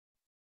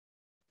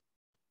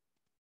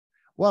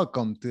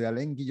Welcome to the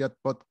Alain Guillot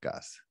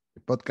podcast, a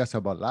podcast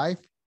about life,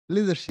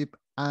 leadership,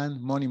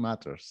 and money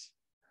matters.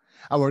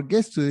 Our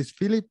guest today is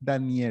Philip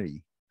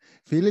Danieri.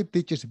 Philip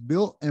teaches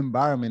built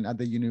environment at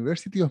the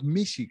University of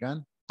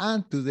Michigan,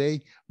 and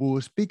today we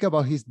will speak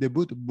about his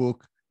debut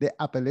book, The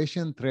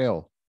Appalachian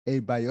Trail, a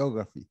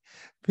biography.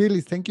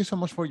 Philip, thank you so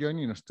much for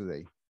joining us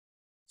today.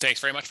 Thanks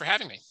very much for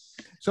having me.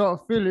 So,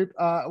 Philip,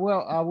 I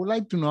would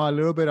like to know a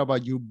little bit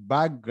about your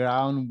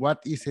background. What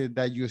is it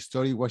that you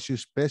study? What's your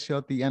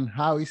specialty? And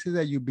how is it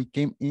that you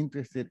became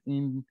interested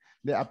in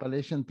the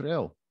Appalachian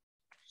Trail?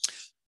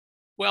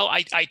 Well,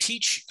 I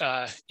teach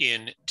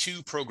in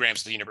two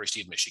programs at the University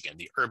of Michigan,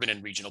 the Urban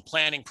and Regional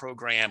Planning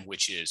Program,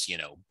 which is,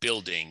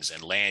 buildings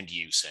and land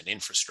use and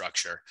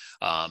infrastructure,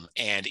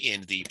 and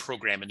in the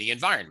program in the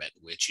environment,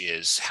 which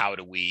is how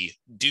do we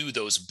do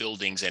those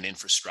buildings and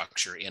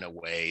infrastructure in a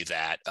way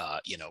that,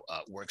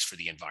 works for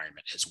the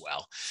environment as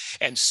well.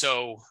 And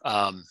so,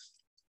 and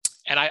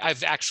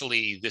I've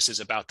actually, this is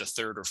about the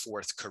third or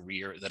fourth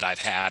career that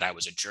I've had. I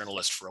was a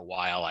journalist for a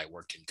while. I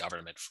worked in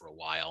government for a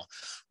while,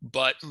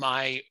 but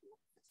my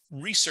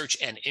research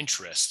and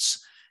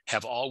interests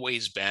have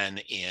always been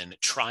in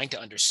trying to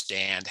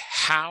understand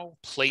how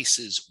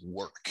places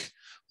work,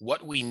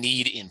 what we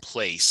need in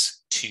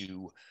place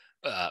to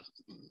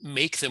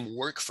make them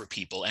work for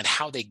people and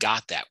how they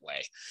got that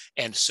way.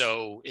 And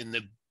so in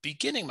the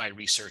beginning, my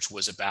research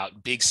was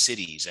about big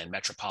cities and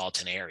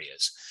metropolitan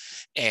areas.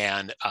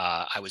 And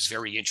I was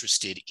very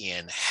interested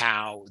in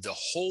how the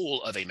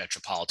whole of a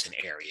metropolitan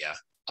area,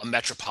 a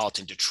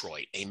metropolitan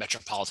Detroit, a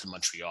metropolitan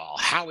Montreal,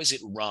 how is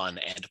it run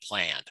and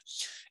planned?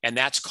 And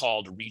that's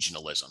called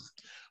regionalism.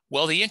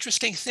 Well, the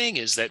interesting thing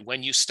is that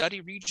when you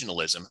study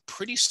regionalism,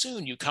 pretty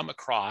soon you come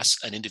across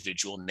an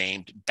individual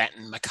named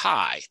Benton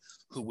MacKaye,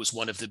 who was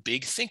one of the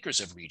big thinkers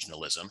of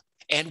regionalism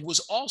and was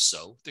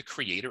also the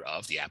creator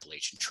of the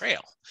Appalachian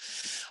Trail.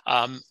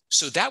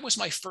 So that was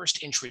my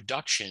first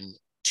introduction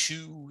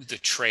to the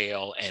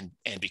trail and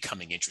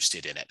becoming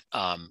interested in it.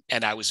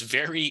 And I was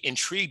very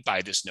intrigued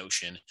by this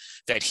notion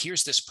that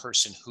here's this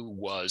person who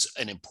was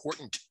an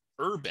important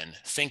urban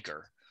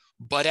thinker,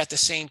 but at the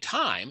same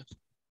time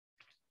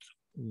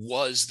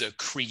was the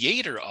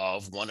creator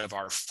of one of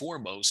our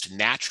foremost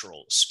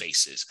natural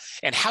spaces.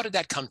 And how did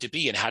that come to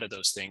be? And how did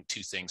those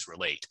two things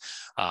relate?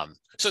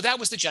 So that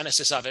was the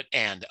genesis of it.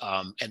 And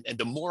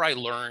the more I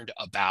learned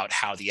about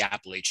how the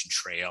Appalachian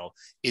Trail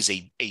is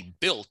a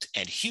built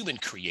and human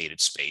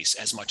created space,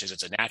 as much as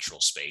it's a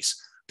natural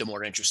space, the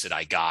more interested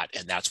I got.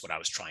 And that's what I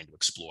was trying to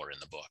explore in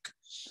the book.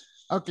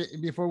 Okay,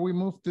 before we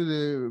move to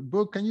the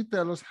book, can you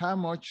tell us how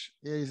much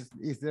is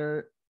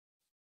there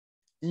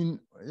in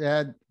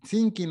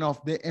thinking of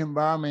the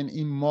environment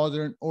in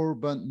modern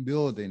urban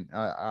building?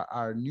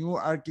 Are new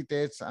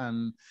architects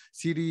and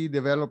city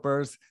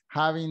developers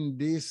having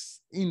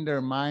this in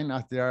their mind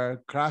as they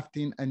are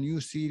crafting a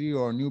new city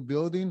or new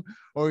building,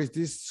 or is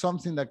this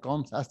something that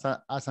comes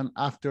as an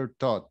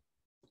afterthought?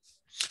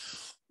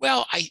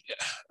 Well,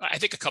 I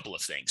think a couple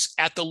of things.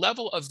 At the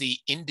level of the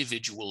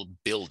individual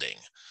building,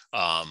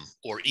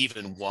 or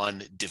even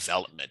one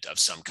development of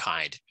some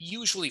kind,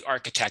 usually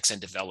architects and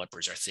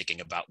developers are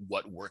thinking about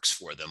what works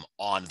for them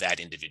on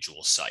that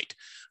individual site.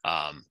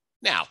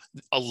 Now,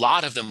 a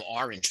lot of them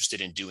are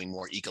interested in doing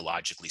more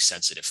ecologically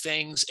sensitive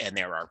things, and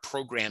there are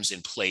programs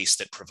in place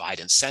that provide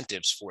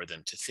incentives for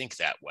them to think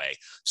that way.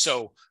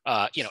 So,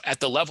 at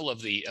the level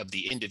of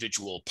the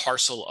individual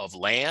parcel of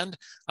land,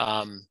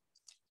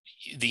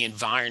 the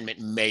environment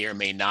may or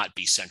may not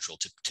be central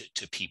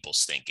to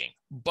people's thinking,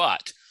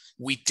 but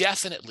we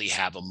definitely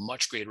have a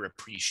much greater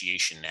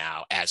appreciation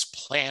now as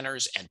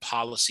planners and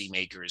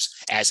policymakers,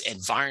 as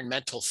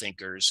environmental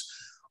thinkers,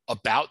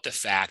 about the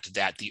fact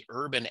that the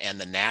urban and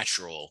the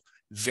natural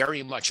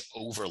very much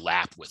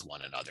overlap with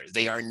one another.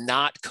 They are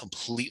not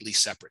completely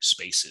separate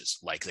spaces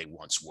like they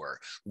once were.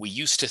 We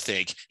used to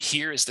think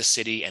here is the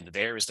city and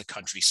there is the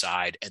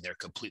countryside, and they're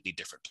completely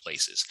different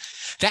places.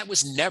 That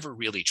was never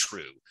really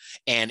true.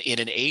 And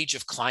in an age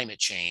of climate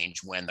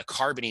change, when the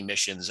carbon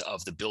emissions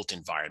of the built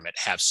environment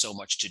have so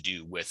much to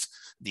do with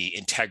the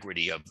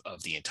integrity of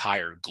the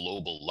entire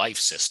global life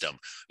system,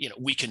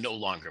 we can no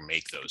longer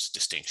make those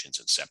distinctions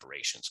and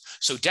separations.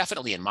 So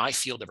definitely in my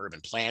field of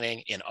urban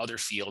planning, in other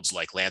fields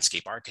like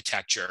landscape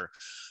architecture,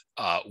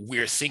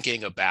 we're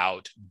thinking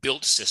about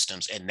built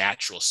systems and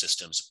natural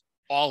systems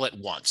all at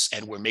once,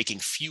 and we're making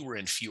fewer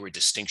and fewer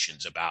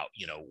distinctions about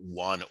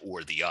one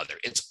or the other.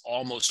 It's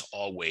almost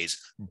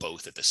always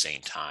both at the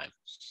same time.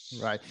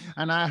 Right.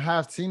 And I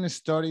have seen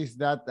studies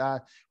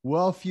that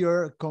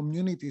wealthier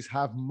communities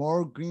have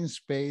more green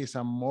space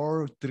and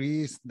more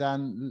trees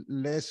than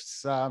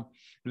less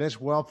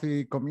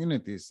wealthy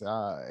communities.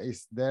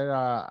 Is there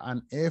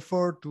an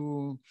effort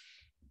to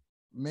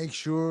make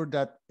sure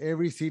that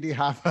every city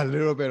have a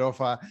little bit of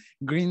a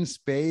green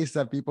space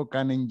that people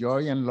can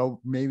enjoy and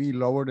maybe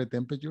lower the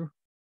temperature?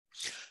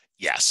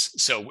 Yes.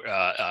 So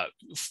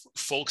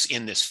folks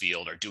in this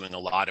field are doing a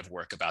lot of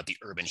work about the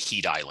urban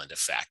heat island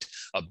effect,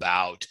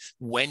 about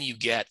when you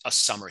get a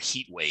summer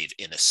heat wave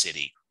in a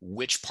city,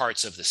 which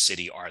parts of the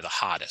city are the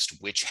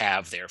hottest, which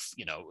have their,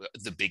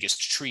 the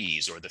biggest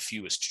trees or the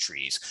fewest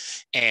trees.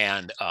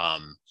 And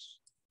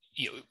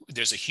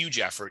there's a huge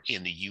effort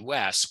in the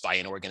US by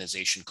an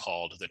organization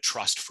called the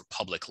Trust for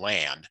Public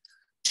Land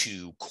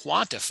to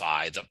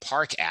quantify the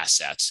park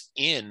assets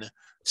in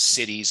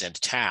cities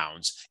and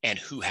towns and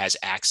who has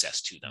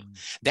access to them.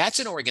 That's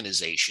an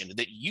organization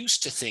that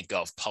used to think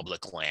of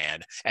public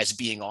land as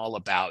being all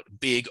about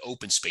big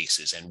open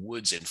spaces and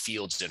woods and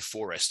fields and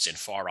forests in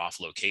far off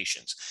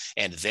locations.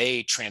 And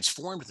they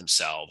transformed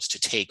themselves to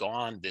take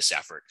on this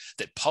effort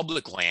that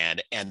public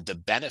land and the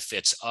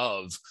benefits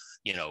of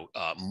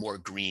more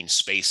green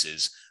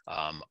spaces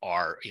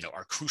are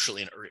crucial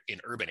in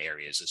urban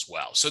areas as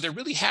well. So there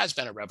really has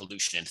been a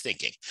revolution in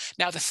thinking.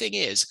 Now, the thing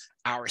is,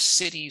 our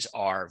cities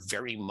are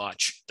very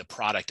much the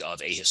product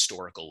of a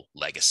historical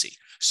legacy.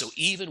 So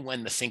even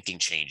when the thinking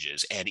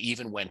changes and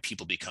even when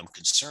people become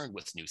concerned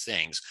with new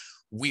things,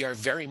 we are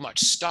very much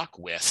stuck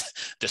with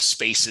the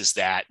spaces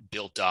that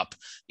built up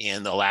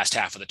in the last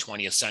half of the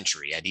 20th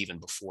century and even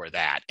before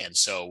that. And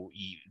so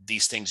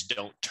these things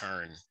don't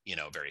turn,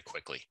 very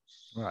quickly.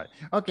 Right.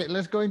 Okay,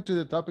 let's go into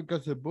the topic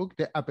of the book,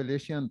 The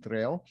Appalachian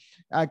Trail.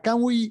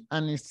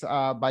 And it's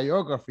a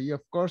biography,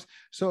 of course.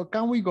 So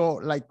can we go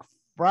like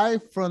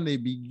right from the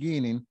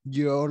beginning,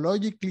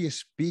 geologically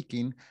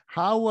speaking,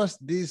 how was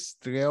this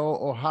trail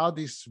or how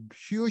this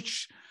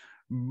huge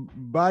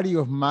body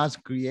of mass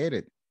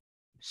created?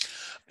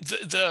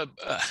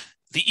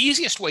 The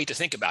easiest way to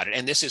think about it,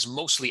 and this is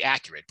mostly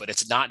accurate, but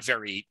it's not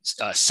very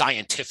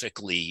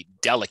scientifically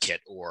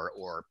delicate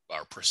or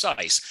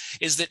precise,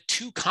 is that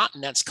two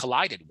continents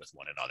collided with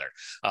one another.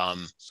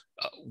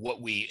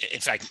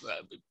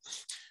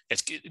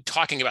 It's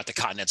talking about the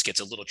continents gets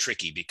a little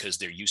tricky because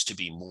there used to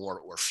be more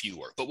or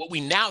fewer. But what we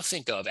now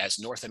think of as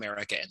North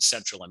America and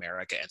Central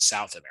America and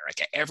South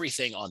America,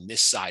 everything on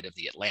this side of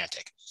the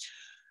Atlantic,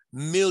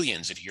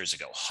 millions of years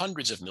ago,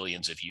 hundreds of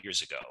millions of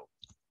years ago,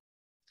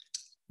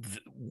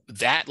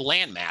 that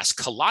landmass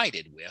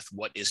collided with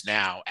what is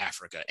now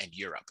Africa and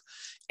Europe,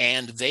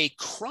 and they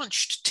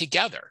crunched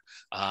together.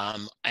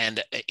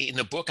 And in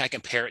the book, I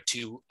compare it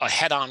to a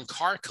head-on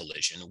car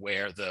collision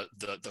where the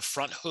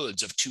front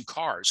hoods of two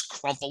cars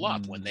crumple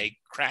up when they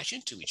crash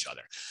into each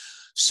other.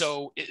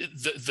 So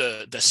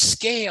the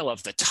scale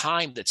of the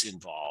time that's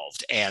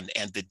involved and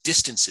the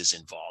distances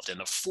involved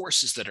and the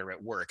forces that are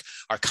at work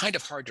are kind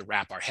of hard to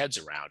wrap our heads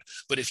around.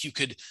 But if you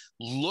could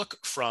look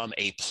from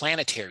a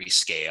planetary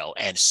scale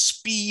and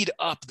speed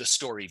up the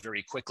story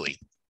very quickly,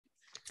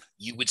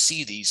 you would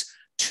see these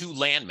two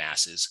land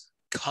masses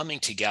coming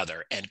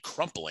together and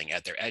crumpling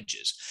at their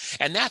edges.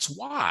 And that's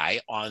why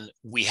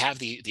we have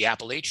the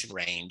Appalachian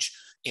Range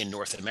in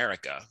North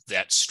America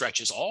that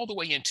stretches all the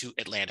way into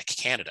Atlantic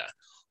Canada.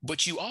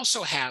 But you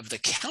also have the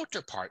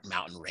counterpart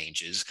mountain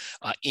ranges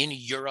in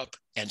Europe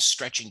and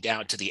stretching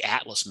down to the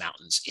Atlas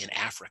Mountains in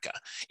Africa.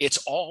 It's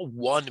all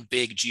one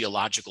big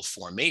geological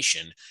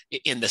formation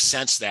in the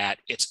sense that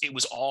it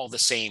was all the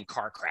same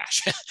car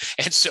crash.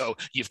 And so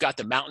you've got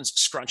the mountains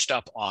scrunched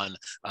up on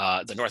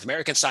the North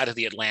American side of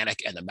the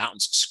Atlantic and the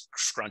mountains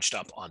scrunched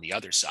up on the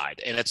other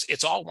side. And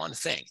it's all one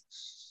thing.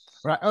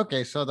 Right.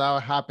 Okay. So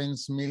that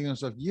happens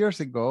millions of years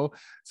ago.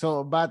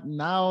 So, but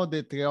now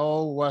the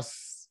trail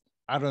was,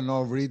 I don't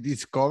know,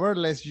 rediscovered,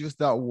 let's use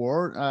that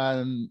word.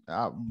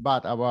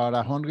 But about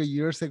 100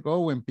 years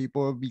ago, when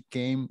people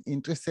became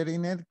interested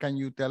in it, can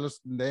you tell us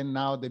then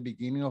now the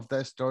beginning of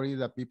that story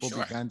that people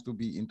began to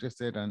be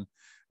interested in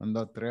on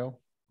that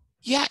trail?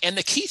 Yeah, and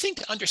the key thing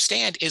to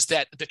understand is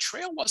that the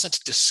trail wasn't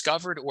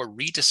discovered or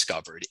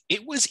rediscovered.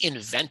 It was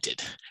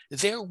invented.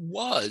 There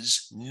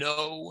was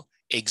no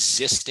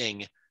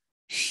existing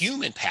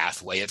human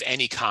pathway of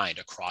any kind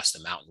across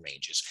the mountain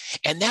ranges.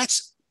 And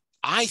that's,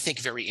 I think,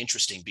 very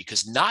interesting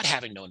because not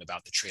having known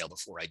about the trail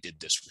before I did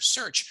this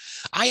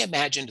research, I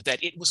imagined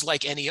that it was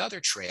like any other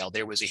trail.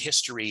 There was a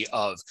history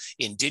of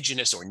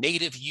indigenous or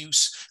native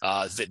use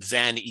that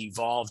then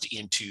evolved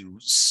into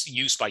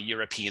use by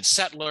European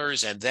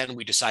settlers. And then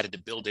we decided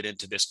to build it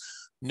into this.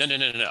 No.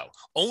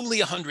 Only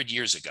 100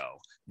 years ago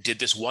did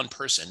this one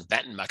person,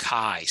 Benton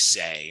Mackay,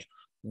 say,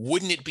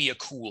 wouldn't it be a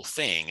cool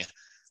thing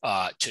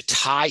to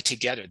tie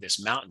together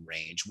this mountain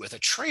range with a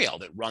trail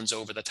that runs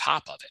over the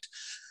top of it?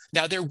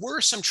 Now, there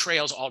were some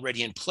trails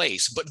already in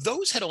place, but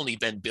those had only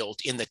been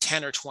built in the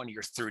 10 or 20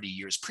 or 30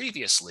 years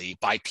previously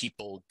by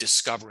people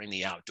discovering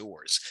the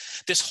outdoors.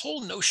 This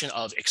whole notion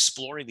of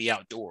exploring the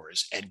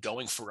outdoors and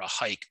going for a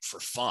hike for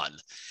fun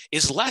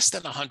is less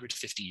than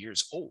 150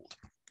 years old.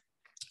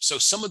 So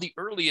some of the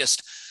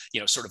earliest,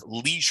 sort of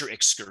leisure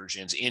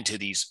excursions into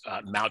these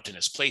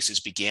mountainous places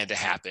began to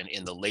happen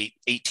in the late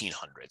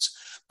 1800s.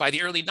 By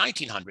the early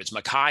 1900s,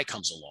 Mackay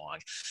comes along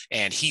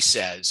and he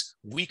says,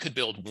 we could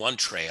build one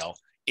trail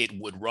it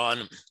would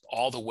run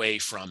all the way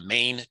from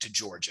Maine to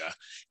Georgia,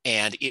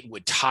 and it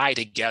would tie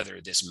together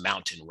this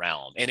mountain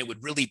realm. And it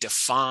would really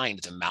define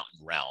the mountain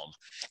realm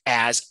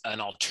as an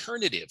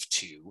alternative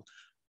to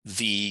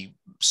the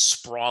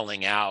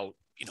sprawling out,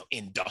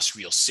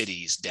 industrial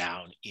cities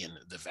down in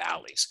the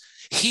valleys.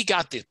 He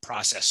got the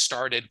process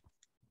started.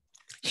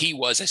 He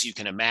was, as you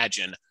can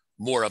imagine,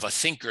 more of a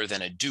thinker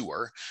than a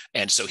doer.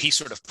 And so he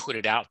sort of put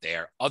it out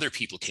there. Other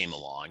people came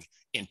along,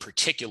 in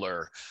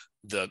particular,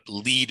 the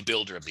lead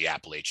builder of the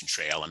Appalachian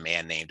Trail, a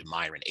man named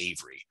Myron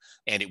Avery.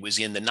 And it was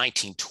in the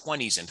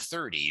 1920s and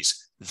 30s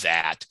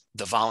that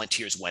the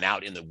volunteers went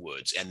out in the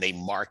woods and they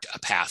marked a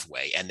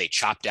pathway, and they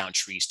chopped down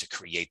trees to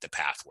create the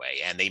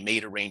pathway, and they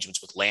made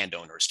arrangements with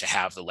landowners to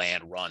have the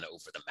land run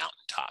over the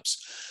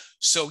mountaintops.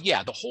 So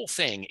yeah, the whole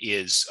thing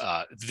is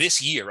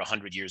this year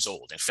 100 years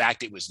old. In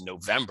fact, it was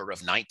November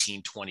of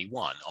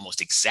 1921,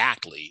 almost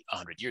exactly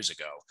 100 years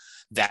ago,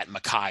 that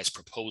Mackay's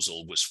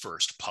proposal was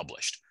first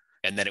published.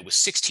 And then it was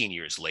 16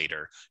 years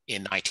later,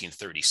 in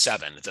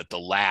 1937, that the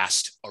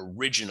last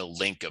original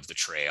link of the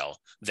trail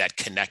that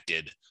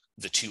connected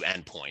the two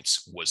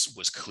endpoints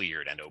was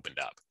cleared and opened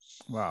up.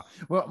 Wow.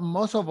 Well,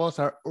 most of us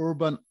are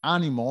urban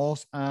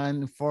animals.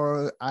 And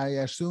I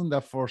assume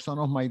that for some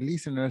of my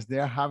listeners,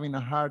 they're having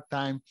a hard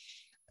time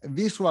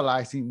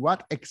visualizing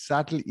what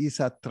exactly is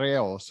a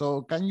trail.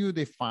 So can you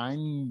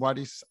define what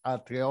is a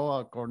trail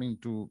according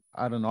to,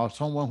 I don't know,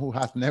 someone who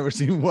has never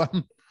seen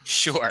one?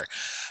 Sure.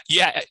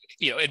 Yeah.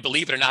 And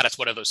believe it or not, it's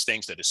one of those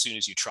things that as soon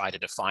as you try to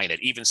define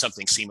it, even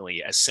something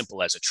seemingly as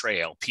simple as a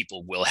trail,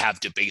 people will have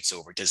debates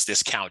over, does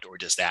this count or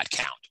does that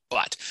count?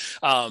 But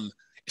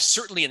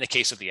certainly in the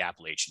case of the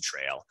Appalachian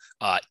Trail,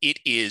 it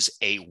is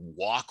a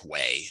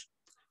walkway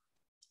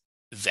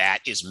that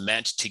is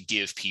meant to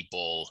give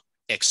people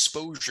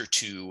exposure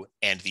to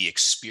and the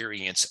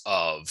experience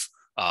of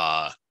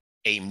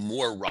a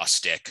more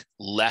rustic,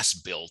 less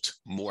built,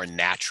 more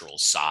natural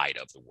side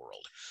of the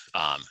world.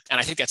 And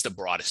I think that's the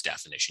broadest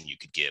definition you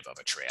could give of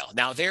a trail.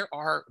 Now, there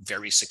are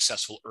very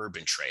successful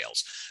urban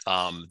trails.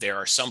 There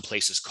are some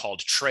places called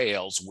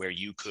trails where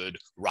you could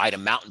ride a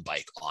mountain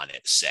bike on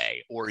it,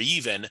 say, or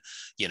even,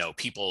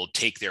 people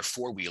take their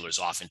four-wheelers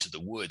off into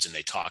the woods and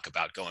they talk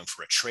about going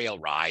for a trail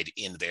ride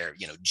in their,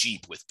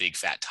 Jeep with big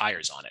fat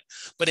tires on it.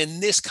 But in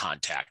this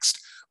context,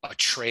 a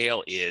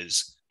trail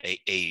is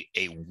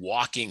a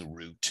walking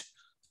route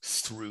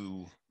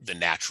through the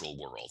natural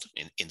world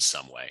in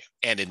some way.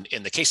 And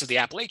in the case of the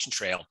Appalachian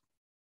Trail,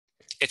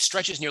 it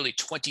stretches nearly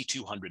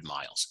 2,200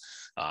 miles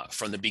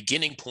from the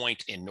beginning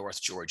point in North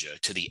Georgia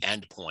to the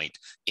end point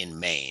in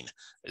Maine.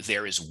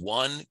 There is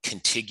one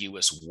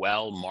contiguous,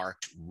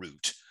 well-marked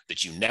route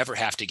that you never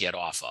have to get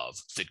off of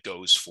that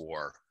goes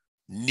for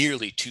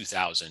nearly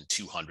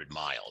 2,200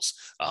 miles.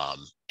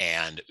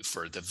 And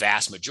for the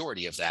vast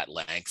majority of that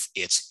length,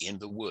 it's in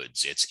the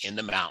woods, it's in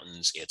the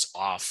mountains, it's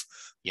off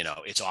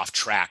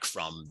track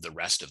from the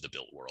rest of the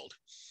built world.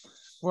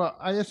 Well,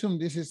 I assume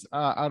this is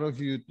out of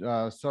your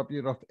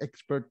subject of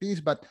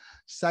expertise, but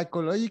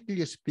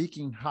psychologically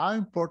speaking, how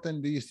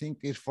important do you think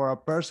is for a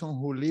person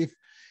who lives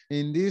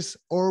in this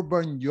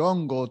urban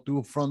jungle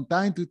to, from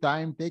time to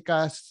time, take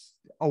a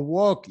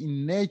walk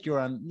in nature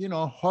and,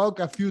 hug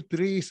a few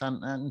trees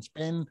and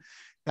spend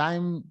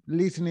time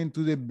listening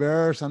to the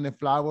birds and the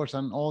flowers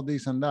and all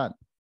this and that?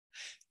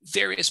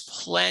 There is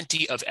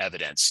plenty of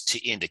evidence to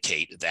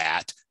indicate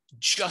that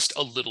just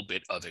a little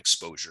bit of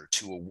exposure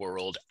to a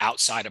world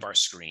outside of our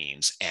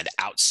screens and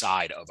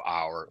outside of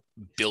our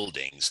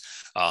buildings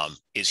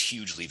is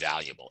hugely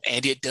valuable.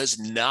 And it does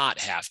not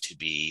have to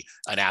be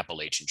an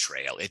Appalachian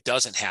Trail. It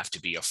doesn't have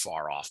to be a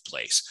far off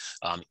place.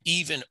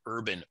 Even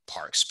urban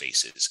park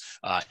spaces,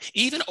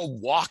 even a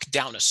walk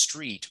down a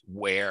street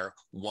where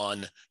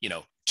one,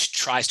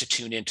 tries to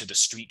tune into the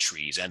street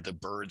trees and the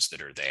birds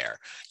that are there.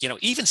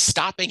 Even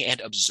stopping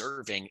and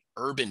observing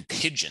urban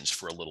pigeons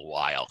for a little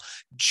while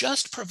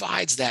just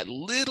provides that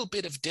little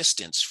bit of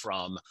distance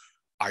from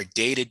our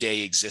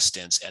day-to-day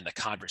existence and the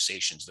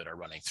conversations that are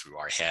running through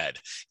our head.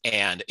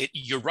 And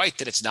you're right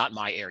that it's not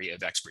my area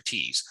of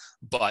expertise,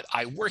 but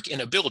I work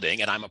in a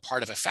building and I'm a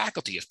part of a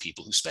faculty of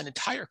people who spend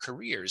entire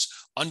careers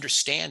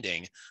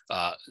understanding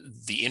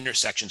the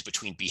intersections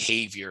between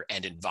behavior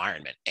and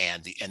environment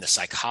and the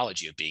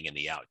psychology of being in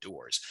the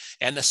outdoors.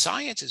 And the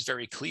science is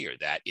very clear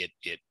that it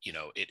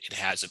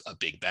has a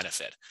big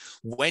benefit.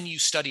 When you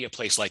study a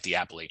place like the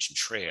Appalachian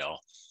Trail,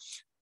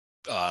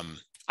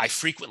 I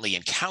frequently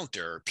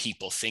encounter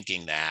people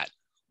thinking that,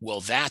 well,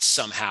 that's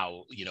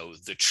somehow,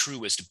 the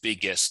truest,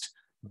 biggest,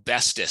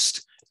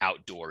 bestest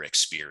outdoor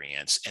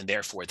experience, and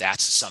therefore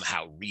that's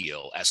somehow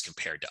real as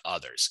compared to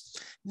others.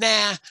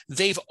 Nah,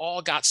 they've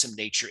all got some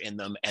nature in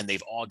them, and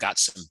they've all got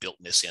some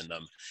builtness in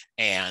them.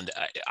 And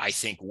I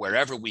think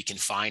wherever we can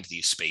find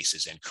these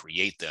spaces and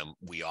create them,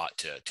 we ought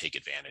to take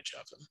advantage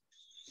of them.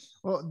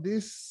 Well,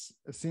 this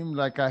seems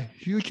like a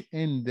huge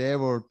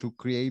endeavor to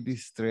create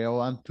this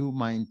trail and to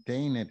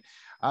maintain it.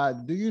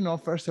 Do you know,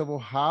 first of all,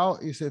 how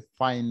is it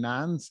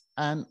financed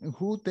and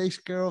who takes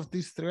care of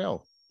this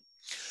trail?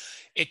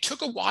 It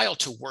took a while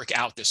to work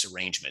out this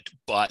arrangement,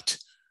 but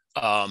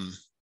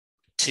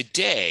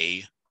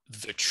Today,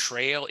 the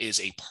trail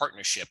is a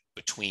partnership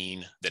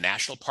between the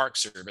National Park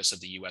Service of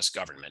the US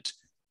government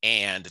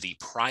and the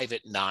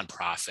private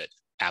nonprofit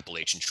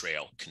Appalachian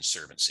Trail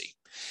Conservancy.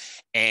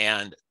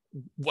 And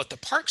what the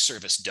Park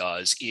Service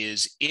does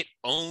is it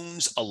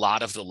owns a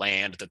lot of the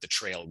land that the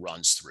trail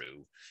runs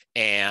through,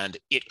 and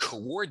it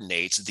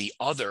coordinates the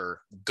other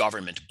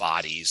government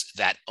bodies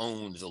that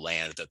own the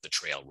land that the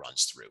trail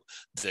runs through.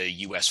 The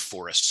US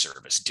Forest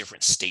Service,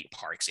 different state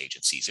parks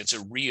agencies. It's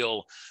a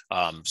real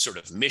sort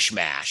of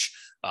mishmash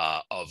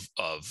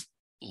of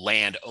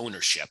land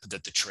ownership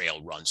that the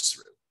trail runs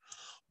through.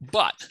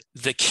 But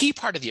the key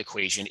part of the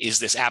equation is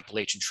this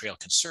Appalachian Trail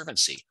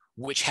Conservancy,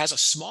 which has a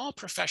small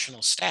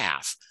professional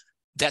staff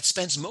that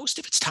spends most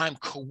of its time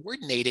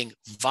coordinating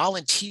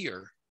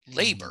volunteer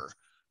labor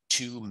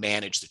to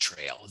manage the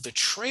trail. The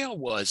trail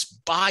was,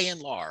 by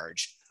and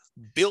large,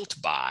 built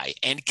by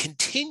and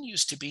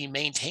continues to be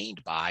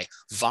maintained by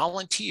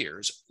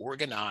volunteers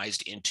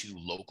organized into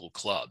local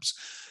clubs.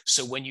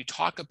 So when you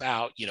talk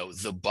about,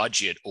 the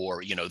budget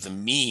or, the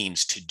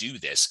means to do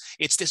this,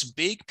 it's this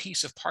big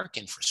piece of park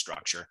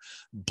infrastructure.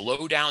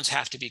 Blowdowns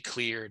have to be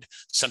cleared.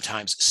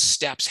 Sometimes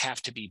steps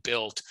have to be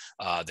built.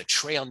 The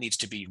trail needs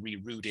to be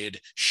rerouted.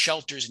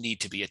 Shelters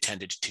need to be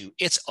attended to.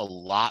 It's a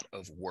lot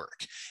of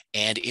work.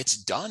 And it's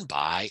done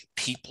by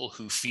people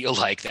who feel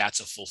like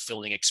that's a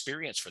fulfilling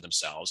experience for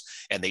themselves,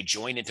 and they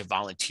join into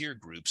volunteer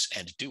groups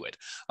and do it.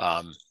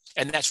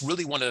 And that's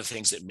really one of the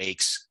things that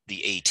makes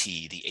the AT,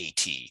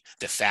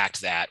 the fact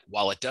that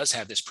while it does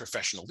have this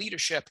professional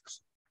leadership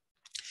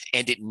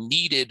and it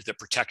needed the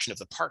protection of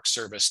the Park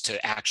Service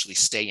to actually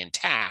stay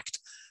intact,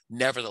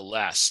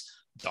 nevertheless,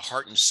 the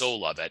heart and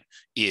soul of it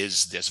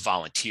is this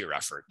volunteer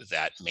effort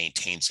that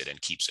maintains it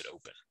and keeps it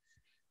open.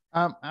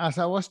 As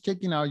I was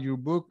checking out your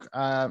book,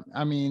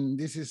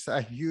 this is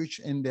a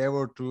huge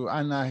endeavor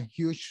and a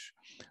huge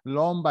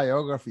long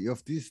biography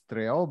of this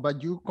trail,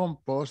 but you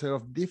compose it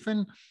of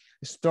different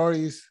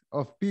stories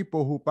of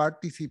people who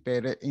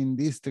participated in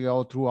this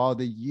trail throughout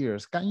the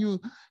years. Can you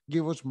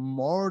give us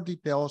more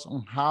details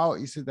on how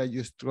is it that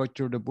you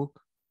structure the book?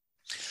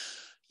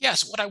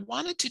 Yes, what I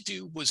wanted to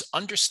do was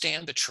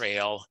understand the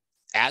trail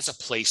as a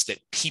place that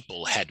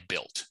people had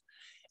built.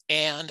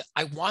 And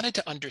I wanted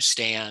to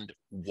understand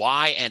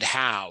why and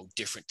how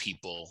different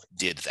people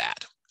did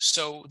that.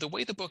 So the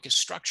way the book is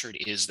structured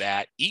is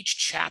that each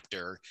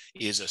chapter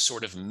is a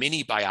sort of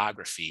mini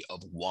biography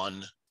of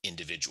one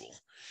individual.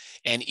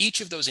 And each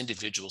of those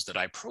individuals that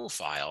I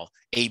profile,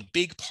 a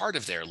big part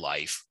of their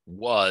life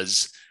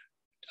was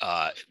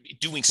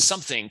doing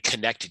something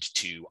connected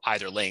to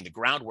either laying the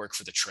groundwork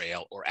for the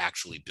trail or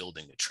actually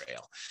building the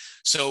trail.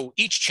 So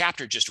each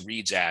chapter just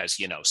reads as,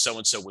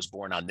 so-and-so was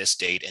born on this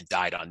date and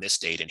died on this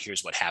date, and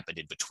here's what happened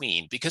in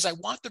between, because I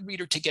want the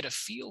reader to get a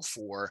feel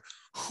for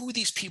who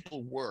these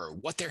people were,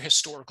 what their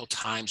historical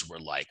times were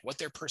like, what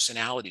their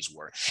personalities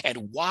were,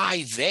 and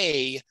why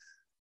they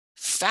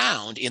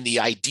found in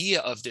the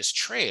idea of this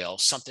trail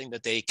something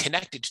that they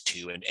connected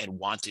to and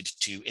wanted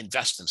to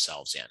invest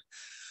themselves in.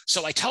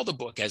 So I tell the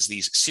book as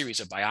these series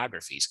of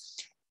biographies.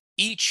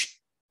 Each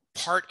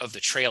part of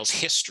the trail's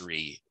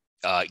history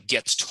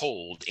gets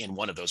told in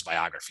one of those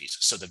biographies.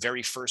 So the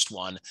very first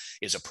one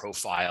is a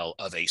profile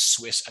of a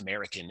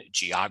Swiss-American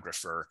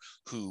geographer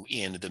who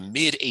in the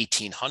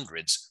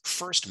mid-1800s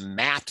first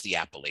mapped the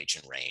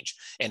Appalachian Range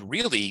and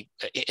really,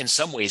 in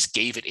some ways,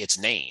 gave it its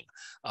name.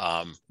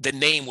 The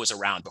name was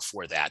around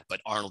before that,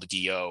 but Arnold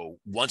Guyot,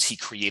 once he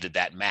created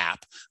that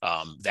map,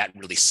 that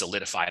really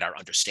solidified our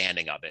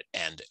understanding of it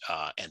and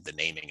the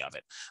naming of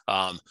it.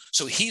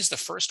 So he's the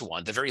first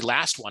one. The very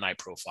last one I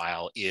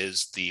profile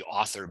is the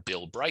author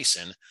Bill Bryson,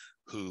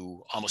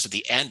 who almost at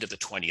the end of the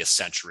 20th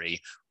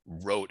century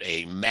wrote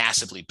a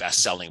massively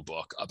best-selling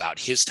book about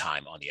his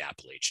time on the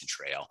Appalachian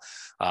Trail.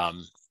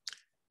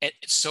 And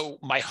so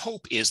my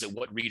hope is that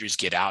what readers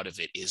get out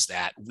of it is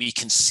that we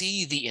can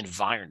see the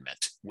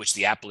environment which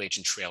the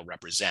Appalachian Trail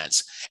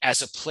represents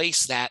as a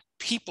place that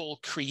people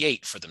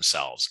create for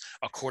themselves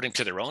according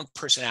to their own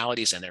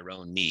personalities and their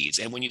own needs.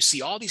 And when you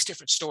see all these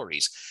different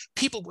stories,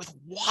 people with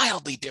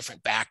wildly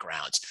different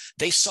backgrounds,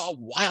 they saw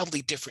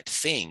wildly different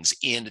things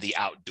in the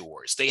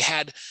outdoors. They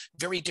had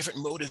very different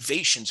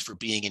motivations for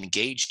being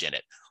engaged in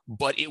it.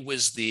 But it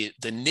was the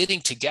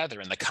knitting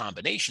together and the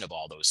combination of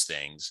all those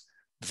things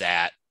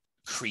that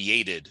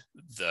created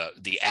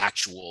the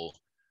actual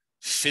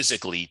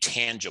physically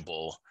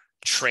tangible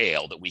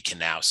trail that we can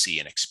now see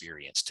and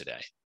experience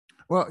today.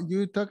 Well,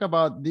 you talk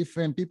about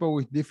different people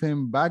with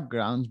different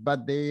backgrounds,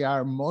 but they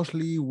are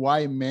mostly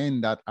white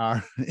men that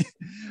are,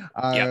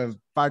 Yep.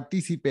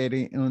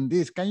 participating in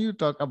this. Can you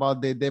talk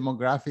about the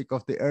demographic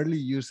of the early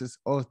users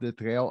of the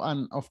trail?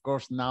 And of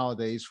course,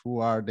 nowadays, who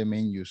are the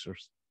main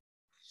users?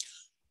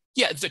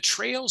 Yeah, the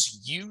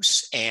trail's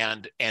use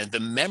and the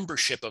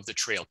membership of the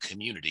trail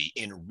community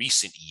in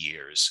recent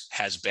years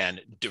has been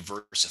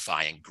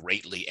diversifying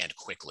greatly and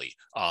quickly,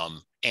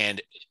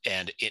 and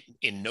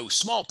in no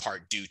small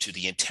part due to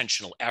the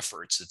intentional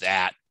efforts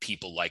that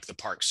people like the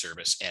Park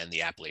Service and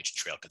the Appalachian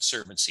Trail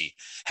Conservancy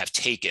have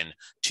taken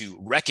to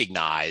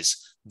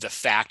recognize the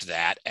fact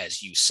that,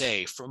 as you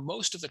say, for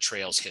most of the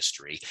trail's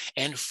history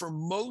and for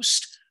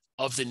most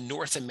of the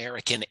North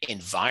American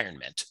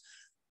environment,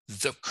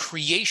 the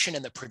creation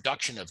and the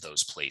production of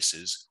those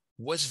places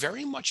was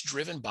very much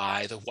driven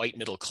by the white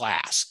middle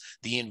class.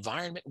 The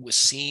environment was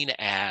seen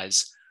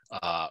as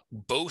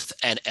both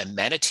an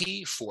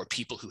amenity for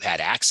people who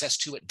had access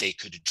to it. They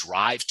could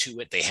drive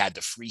to it. They had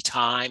the free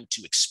time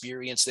to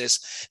experience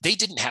this. They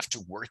didn't have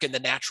to work in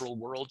the natural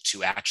world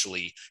to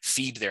actually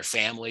feed their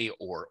family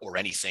or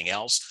anything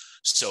else.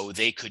 So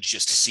they could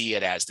just see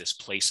it as this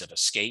place of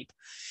escape.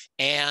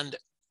 And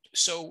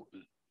so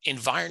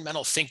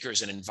environmental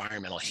thinkers and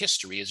environmental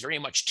history is very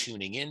much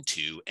tuning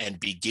into and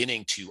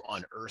beginning to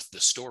unearth the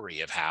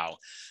story of how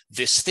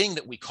this thing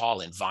that we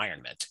call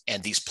environment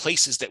and these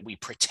places that we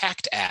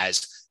protect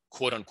as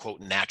quote unquote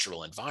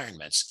natural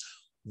environments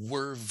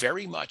were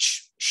very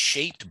much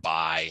shaped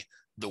by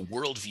the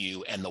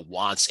worldview and the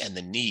wants and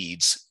the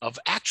needs of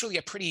actually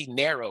a pretty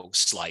narrow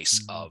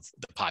slice of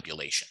the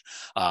population.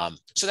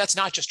 So that's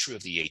not just true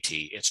of the AT,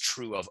 it's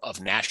true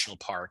of national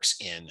parks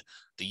in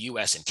the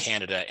US and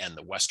Canada and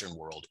the Western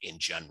world in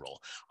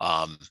general.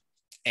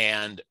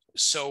 And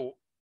so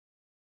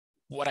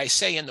what I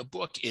say in the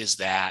book is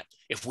that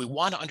if we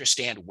want to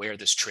understand where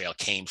this trail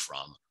came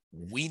from,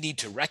 we need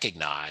to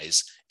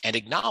recognize and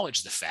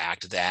acknowledge the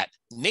fact that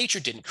nature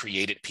didn't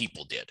create it,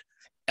 people did.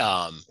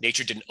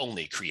 Nature didn't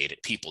only create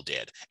it, people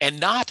did, and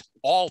not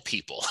all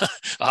people,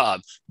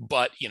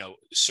 but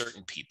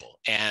certain people,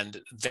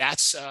 and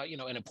that's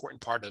an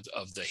important part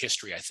of the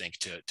history, I think,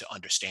 to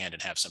understand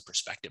and have some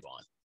perspective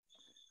on.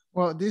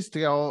 Well, this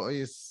trail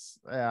is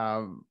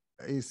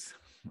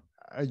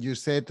you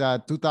said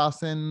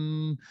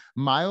 2,000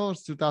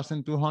 miles,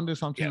 2,200,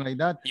 something Yep. like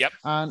that. Yep.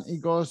 And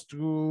it goes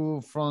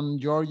through from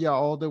Georgia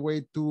all the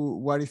way to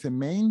what is it,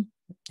 Maine?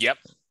 Yep.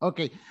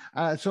 Okay,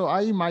 so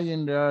I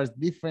imagine there's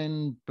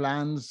different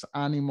plants,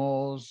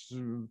 animals,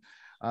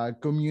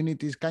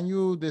 communities. Can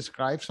you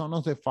describe some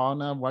of the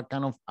fauna? What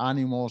kind of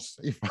animals,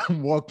 if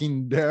I'm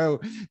walking there,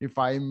 if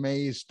I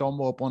may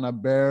stumble upon a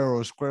bear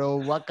or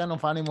squirrel, what kind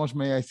of animals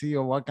may I see,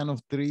 or what kind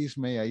of trees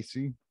may I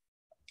see?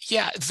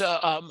 Yeah,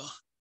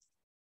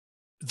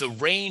 the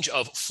range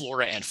of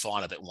flora and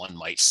fauna that one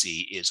might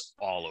see is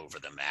all over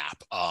the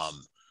map.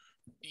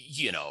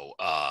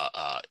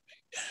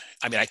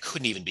 I mean, I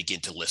couldn't even begin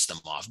to list them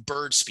off.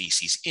 Bird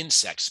species,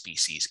 insect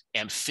species,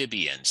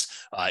 amphibians,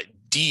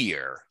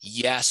 deer,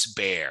 yes,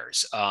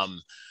 bears.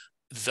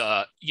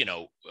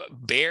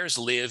 Bears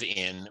live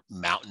in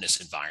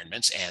mountainous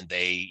environments, and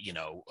they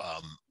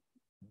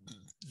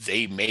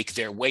make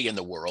their way in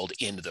the world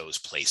in those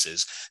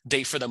places.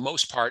 They, for the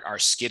most part, are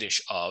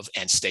skittish of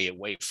and stay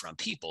away from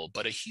people.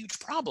 But a huge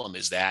problem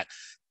is that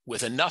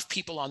with enough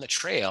people on the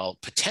trail,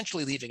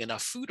 potentially leaving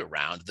enough food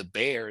around, the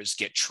bears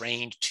get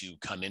trained to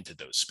come into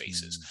those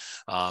spaces.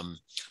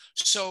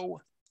 So,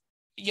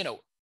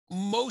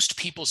 most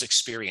people's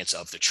experience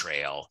of the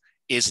trail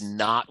is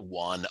not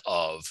one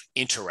of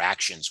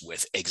interactions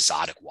with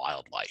exotic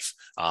wildlife.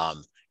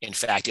 In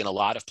fact, in a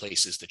lot of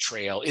places, the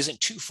trail isn't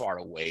too far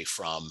away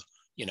from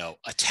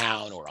a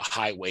town or a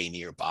highway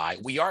nearby.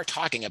 We are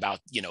talking about,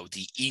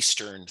 the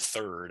eastern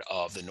third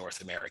of the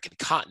North American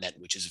continent,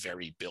 which is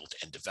very built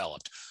and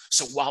developed.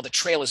 So while the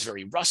trail is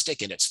very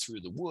rustic and it's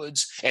through the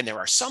woods, and there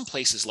are some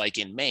places like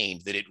in Maine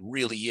that it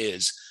really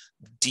is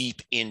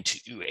deep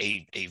into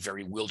a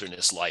very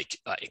wilderness-like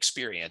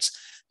experience,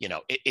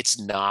 it's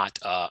not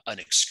an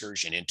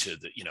excursion into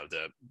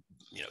the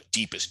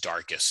deepest,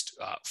 darkest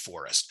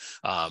forest.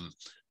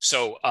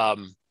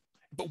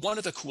 But one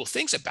of the cool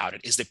things about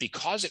it is that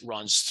because it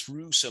runs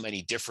through so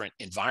many different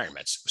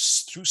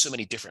environments, through so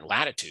many different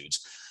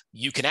latitudes,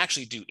 you can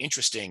actually do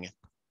interesting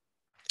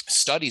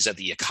studies of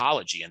the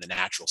ecology and the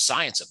natural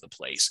science of the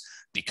place,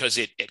 because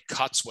it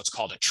cuts what's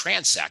called a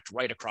transect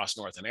right across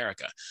North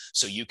America.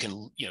 So you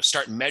can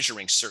start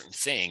measuring certain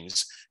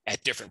things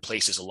at different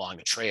places along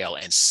the trail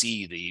and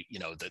see the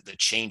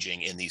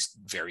changing in these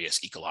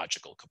various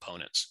ecological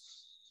components.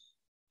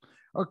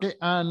 Okay,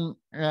 and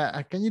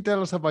can you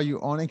tell us about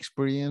your own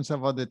experience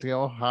about the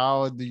trail?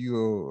 How do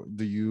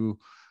you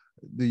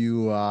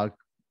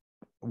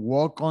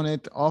walk on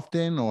it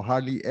often, or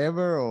hardly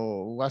ever,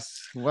 or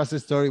what's the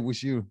story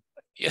with you?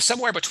 Yeah,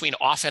 somewhere between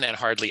often and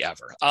hardly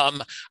ever.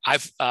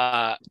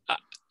 I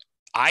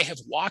have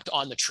walked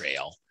on the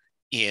trail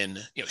in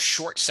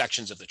short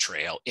sections of the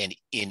trail in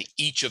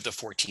each of the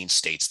 14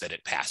 states that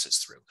it passes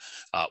through.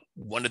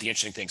 One of the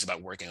interesting things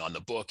about working on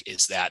the book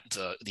is that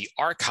the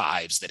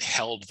archives that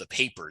held the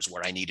papers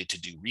where I needed to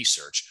do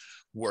research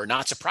were,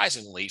 not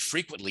surprisingly,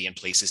 frequently in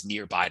places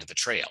nearby to the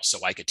trail. So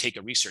I could take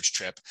a research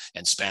trip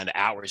and spend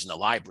hours in the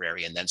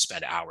library and then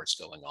spend hours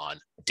going on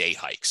day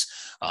hikes.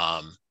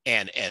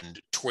 And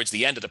towards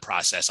the end of the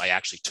process, I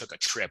actually took a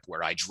trip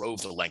where I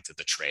drove the length of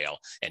the trail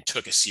and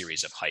took a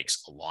series of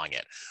hikes along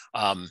it.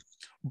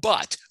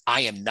 But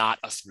I am not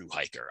a through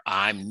hiker.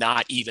 I'm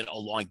not even a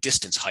long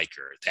distance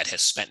hiker that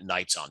has spent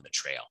nights on the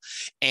trail.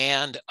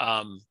 And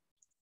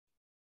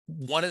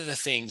one of the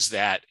things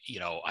that,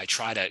 I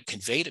try to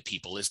convey to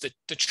people is that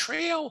the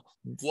trail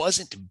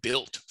wasn't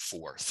built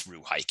for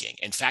through hiking.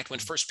 In fact, when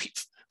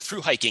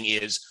through hiking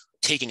is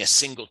taking a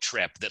single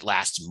trip that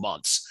lasts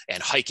months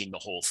and hiking the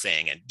whole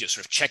thing and just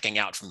sort of checking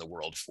out from the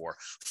world for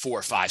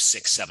 4, 5,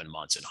 6, 7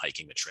 months and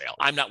hiking the trail.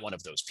 I'm not one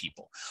of those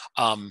people.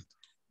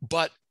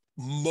 But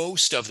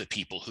most of the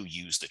people who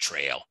use the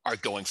trail are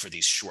going for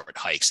these short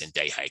hikes and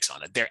day hikes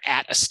on it. They're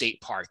at a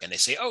state park and they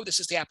say, oh, this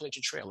is the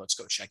Appalachian Trail, let's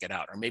go check it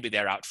out. Or maybe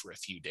they're out for a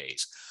few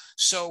days.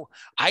 So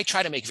I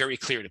try to make very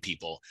clear to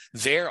people,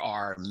 there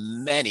are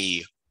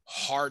many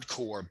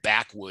hardcore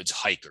backwoods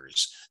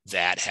hikers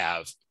that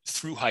have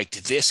through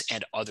hiked this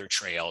and other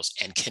trails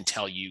and can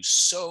tell you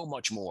so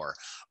much more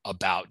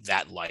about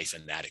that life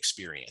and that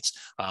experience.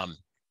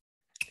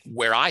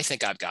 Where I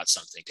think I've got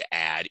something to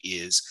add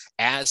is,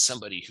 as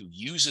somebody who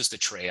uses the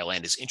trail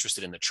and is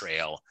interested in the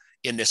trail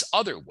in this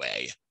other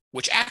way,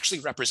 which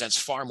actually represents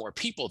far more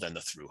people than the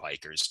through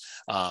hikers,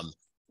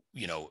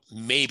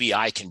 maybe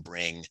I can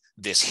bring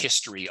this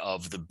history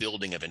of the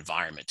building of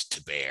environment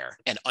to bear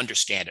and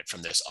understand it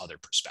from this other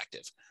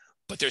perspective.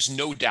 But there's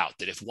no doubt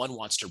that if one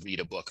wants to read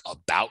a book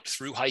about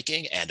through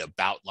hiking and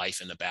about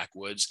life in the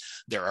backwoods,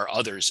 there are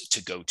others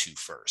to go to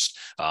first.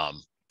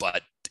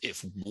 But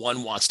if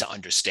one wants to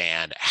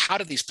understand how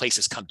did these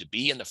places come to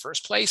be in the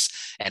first place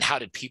and how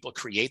did people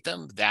create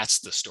them,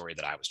 that's the story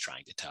that I was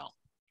trying to tell.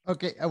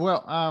 Okay,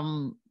 well,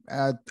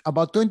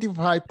 about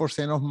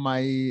 25% of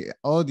my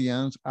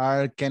audience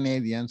are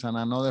Canadians and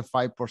another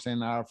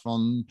 5% are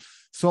from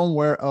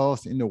somewhere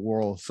else in the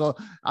world. So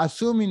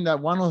assuming that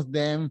one of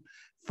them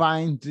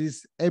find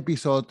this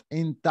episode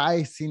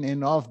enticing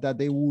enough that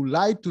they would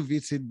like to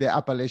visit the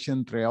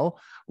Appalachian Trail,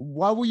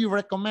 what would you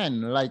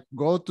recommend? Like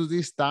go to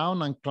this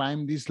town and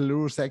climb this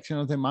little section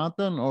of the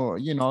mountain, or,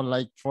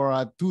 like for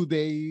a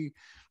 2-day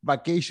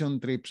vacation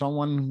trip,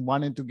 someone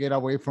wanted to get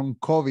away from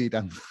COVID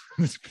and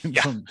spend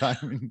some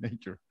time in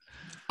nature?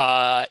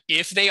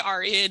 If they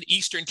are in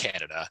Eastern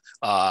Canada,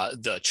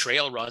 the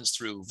trail runs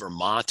through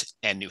Vermont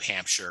and New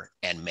Hampshire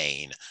and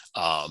Maine.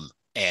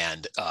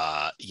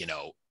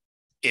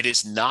 It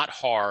is not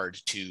hard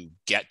to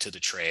get to the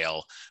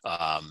trail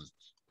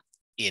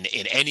in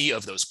any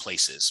of those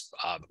places.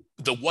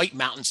 The White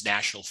Mountains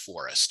National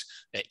Forest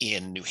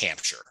in New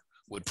Hampshire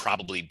would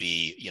probably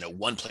be,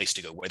 one place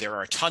to go, where there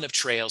are a ton of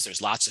trails. There's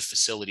lots of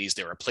facilities.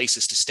 There are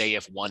places to stay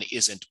if one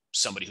isn't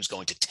somebody who's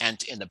going to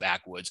tent in the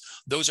backwoods.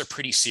 Those are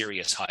pretty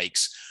serious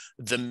hikes.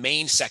 The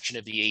main section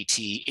of the AT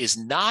is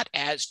not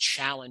as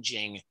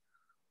challenging.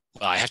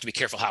 Well, I have to be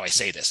careful how I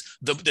say this.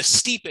 The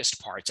steepest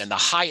parts and the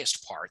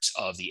highest parts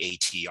of the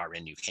AT are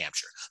in New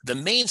Hampshire. The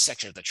main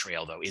section of the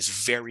trail, though, is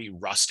very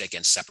rustic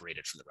and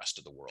separated from the rest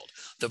of the world.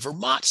 The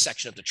Vermont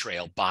section of the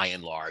trail, by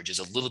and large, is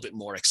a little bit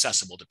more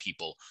accessible to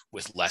people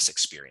with less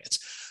experience.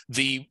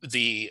 If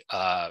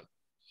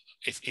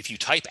you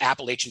type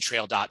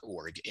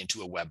AppalachianTrail.org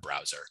into a web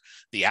browser,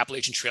 the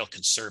Appalachian Trail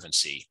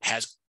Conservancy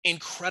has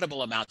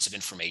incredible amounts of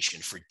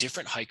information for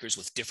different hikers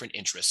with different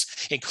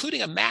interests,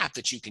 including a map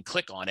that you can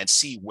click on and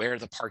see where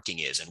the parking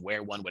is and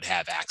where one would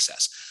have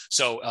access.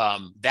 So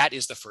that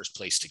is the first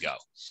place to go.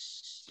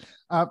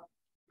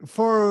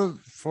 For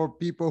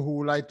people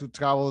who like to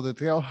travel the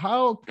trail,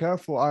 how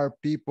careful are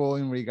people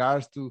in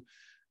regards to,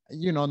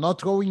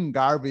 not throwing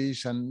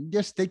garbage and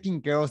just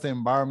taking care of the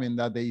environment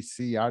that they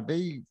see? Are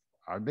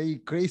they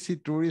crazy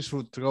tourists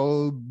who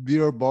throw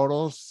beer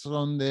bottles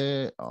on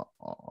the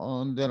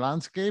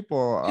landscape,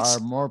 or are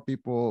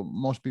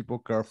most people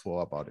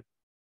careful about it?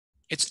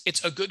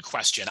 It's a good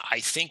question. I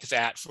think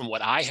that from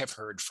what I have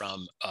heard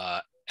from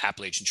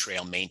Appalachian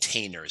Trail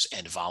maintainers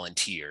and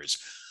volunteers,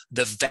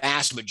 the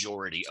vast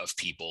majority of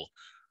people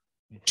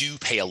do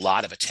pay a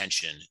lot of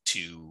attention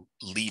to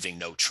leaving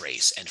no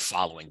trace and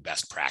following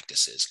best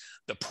practices.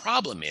 The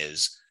problem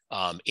is,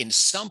 in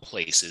some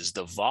places,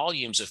 the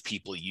volumes of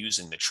people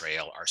using the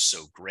trail are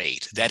so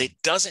great that it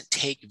doesn't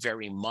take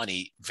very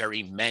many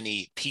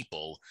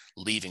people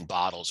leaving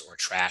bottles or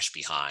trash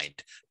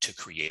behind to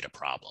create a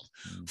problem.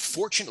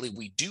 Fortunately,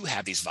 we do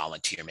have these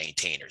volunteer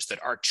maintainers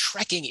that are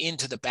trekking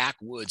into the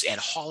backwoods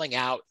and hauling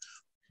out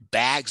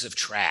bags of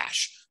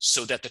trash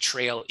so that the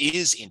trail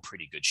is in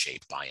pretty good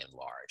shape by and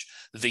large.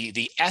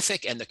 The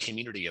ethic and the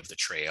community of the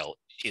trail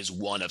is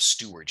one of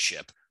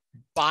stewardship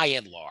by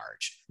and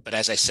large. But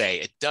as I say,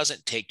 it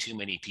doesn't take too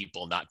many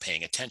people not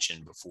paying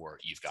attention before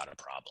you've got a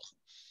problem.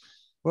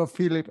 Well,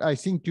 Philip, I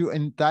think you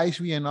entice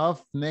me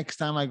enough. Next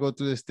time I go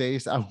to the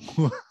States, I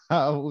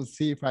will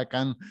see if I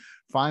can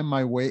find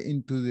my way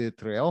into the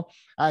trail.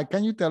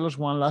 Can you tell us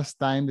one last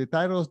time the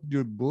title of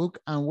your book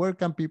and where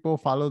can people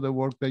follow the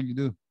work that you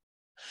do?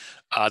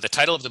 The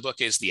title of the book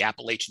is The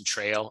Appalachian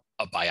Trail,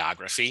 a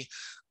Biography.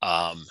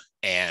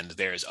 And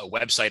there's a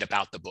website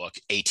about the book,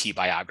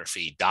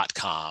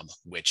 atbiography.com,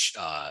 which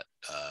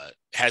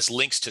has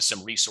links to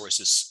some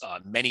resources,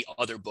 many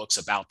other books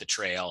about the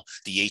trail,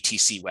 the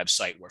ATC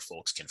website where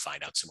folks can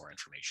find out some more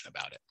information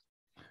about it.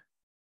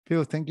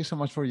 Phil, thank you so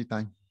much for your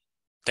time.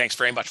 Thanks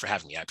very much for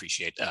having me. I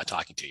appreciate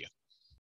talking to you.